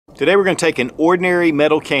Today we're going to take an ordinary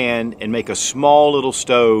metal can and make a small little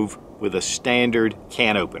stove with a standard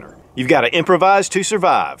can opener. You've got to improvise to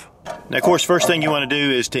survive. Now of course, first thing you want to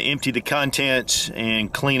do is to empty the contents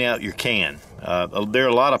and clean out your can. There are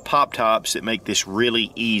a lot of pop tops that make this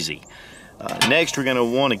really easy. Next we're going to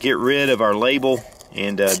want to get rid of our label,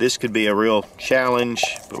 and this could be a real challenge,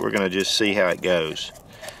 but we're going to just see how it goes.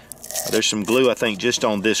 There's some glue, I think, just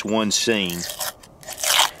on this one seam.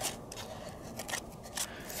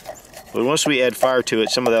 But once we add fire to it,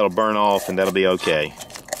 some of that will burn off and that'll be okay.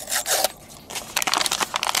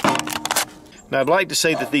 Now I'd like to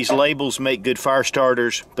say that these labels make good fire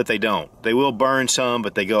starters, but they don't. They will burn some,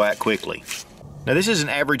 but they go out quickly. Now this is an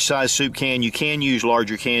average size soup can. You can use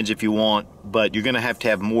larger cans if you want, but you're going to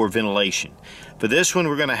have more ventilation. For this one,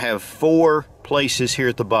 we're going to have 4 places here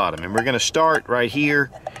at the bottom, and we're going to start right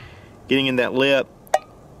here, getting in that lip,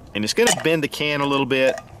 and it's going to bend the can a little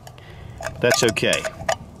bit. That's okay.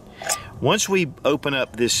 Once we open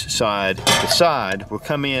up this side, the side will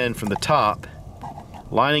come in from the top,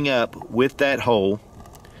 lining up with that hole,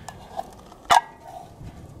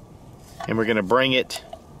 and we're going to bring it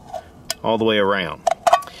all the way around.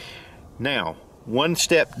 Now, one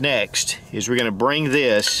step next is we're going to bring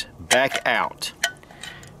this back out.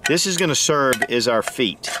 This is going to serve as our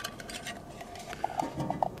feet.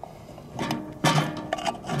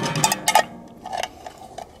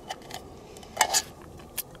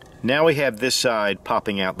 Now we have this side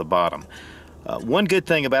popping out the bottom. One good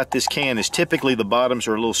thing about this can is typically the bottoms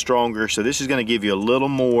are a little stronger, so this is going to give you a little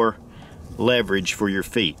more leverage for your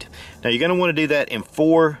feet. Now you're going to want to do that in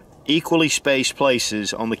 4 equally spaced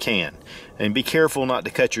places on the can. And be careful not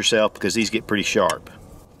to cut yourself because these get pretty sharp.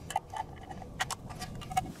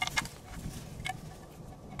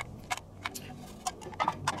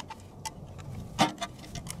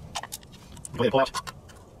 We're going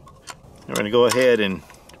to go ahead and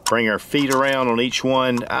bring our feet around on each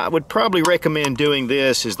one. I would probably recommend doing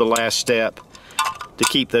this as the last step to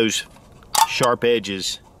keep those sharp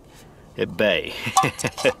edges at bay.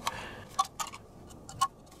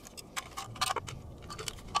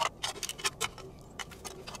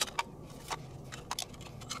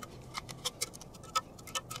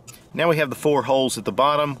 Now we have the 4 holes at the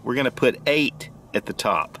bottom. We're going to put 8 at the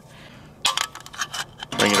top.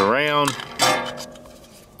 Bring it around.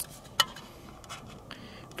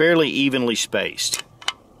 Fairly evenly spaced.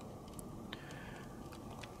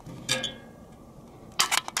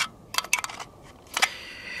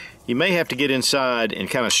 You may have to get inside and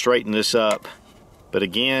kind of straighten this up, but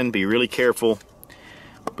again, be really careful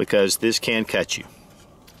because this can cut you.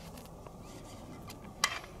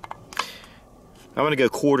 I'm going to go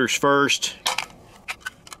quarters first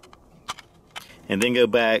and then go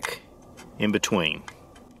back in between.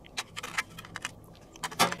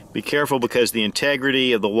 Be careful because the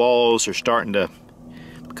integrity of the walls are starting to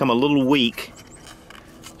become a little weak.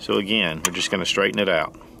 So again, we're just going to straighten it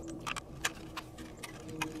out.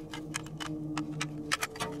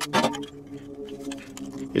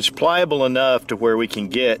 It's pliable enough to where we can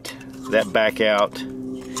get that back out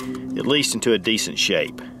at least into a decent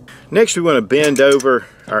shape. Next we want to bend over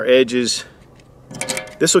our edges.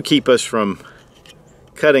 This will keep us from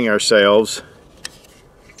cutting ourselves.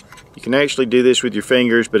 You can actually do this with your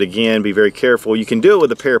fingers, but again, be very careful. You can do it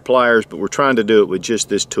with a pair of pliers, but we're trying to do it with just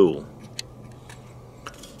this tool.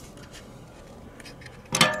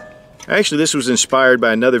 Actually, this was inspired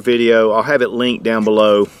by another video. I'll have it linked down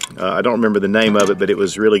below. I don't remember the name of it, but it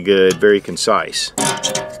was really good, very concise.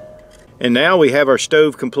 And now we have our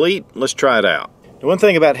stove complete. Let's try it out. The one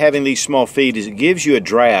thing about having these small feet is it gives you a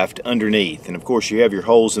draft underneath, and of course you have your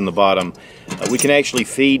holes in the bottom. We can actually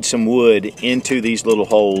feed some wood into these little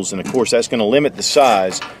holes, and of course that's going to limit the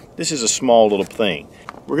size. This is a small little thing.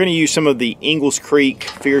 We're going to use some of the Ingalls Creek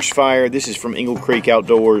Fierce Fire. This is from Ingalls Creek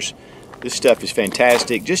Outdoors. This stuff is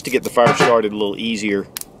fantastic just to get the fire started a little easier,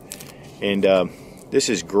 and this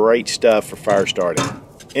is great stuff for fire starting.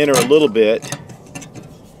 Enter a little bit,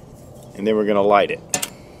 and then we're going to light it.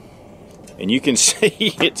 And you can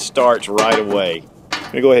see it starts right away. I'm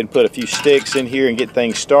going to go ahead and put a few sticks in here and get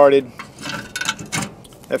things started.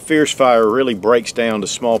 That Fierce Fire really breaks down to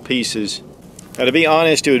small pieces. Now to be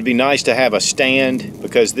honest, it would be nice to have a stand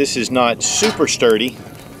because this is not super sturdy,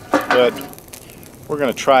 but we're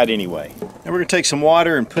going to try it anyway. Now we're going to take some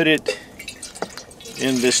water and put it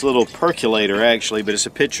in this little percolator actually, but it's a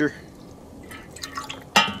pitcher.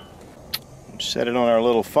 Set it on our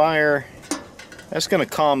little fire. That's going to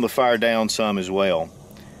calm the fire down some as well.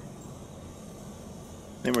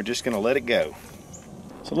 Then we're just going to let it go.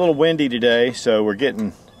 It's a little windy today, so we're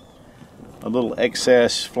getting a little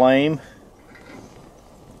excess flame.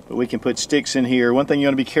 But we can put sticks in here. One thing you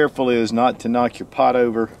want to be careful is not to knock your pot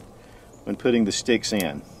over when putting the sticks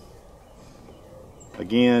in.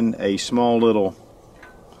 Again, a small little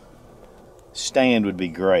stand would be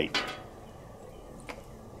great.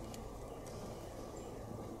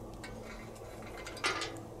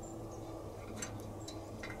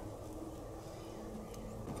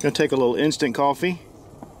 Gonna take a little instant coffee.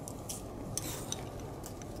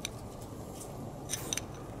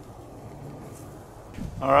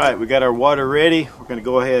 All right, we got our water ready. We're gonna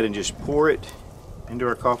go ahead and just pour it into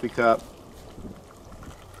our coffee cup.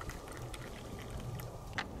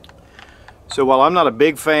 So while I'm not a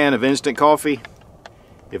big fan of instant coffee,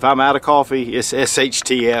 if I'm out of coffee, it's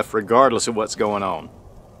SHTF regardless of what's going on.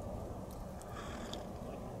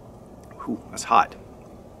 Whew, that's hot.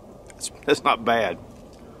 That's not bad.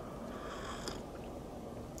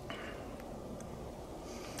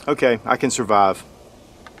 Okay, I can survive.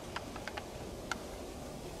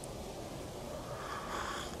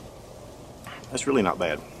 That's really not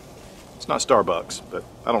bad. It's not Starbucks, but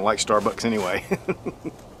I don't like Starbucks anyway.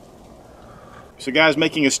 So guys,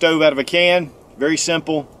 making a stove out of a can, very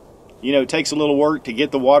simple. You know, it takes a little work to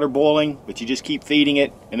get the water boiling, but you just keep feeding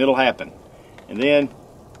it and it'll happen. And then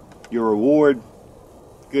your reward,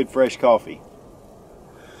 good fresh coffee.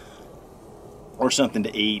 Or something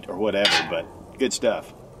to eat or whatever, but good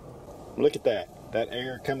stuff. Look at that. That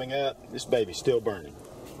air coming up, this baby's still burning.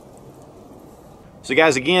 So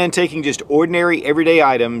guys, again, taking just ordinary everyday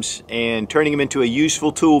items and turning them into a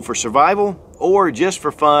useful tool for survival or just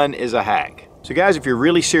for fun is a hack. So guys, if you're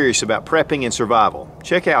really serious about prepping and survival,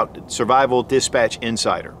 check out Survival Dispatch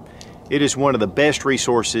Insider. It is one of the best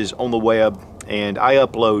resources on the web, and I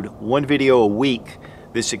upload one video a week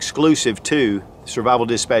that's exclusive to Survival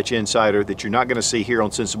Dispatch Insider that you're not going to see here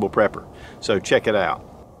on Sensible Prepper. So check it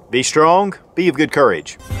out. Be strong, be of good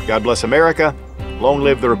courage. God bless America. Long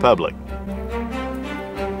live the Republic.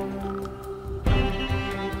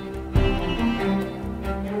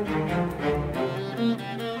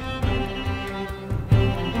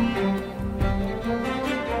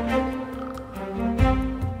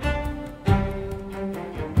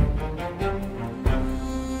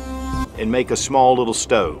 And make a small little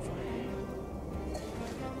stove.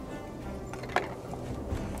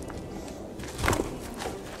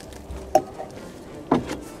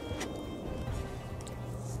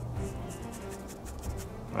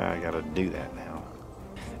 I gotta do that now.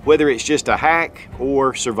 Whether it's just a hack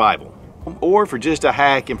or survival, or for just a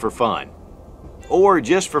hack and for fun, or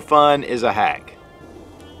just for fun is a hack.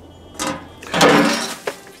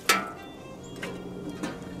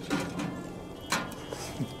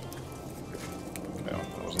 Well,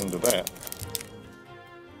 I was into that.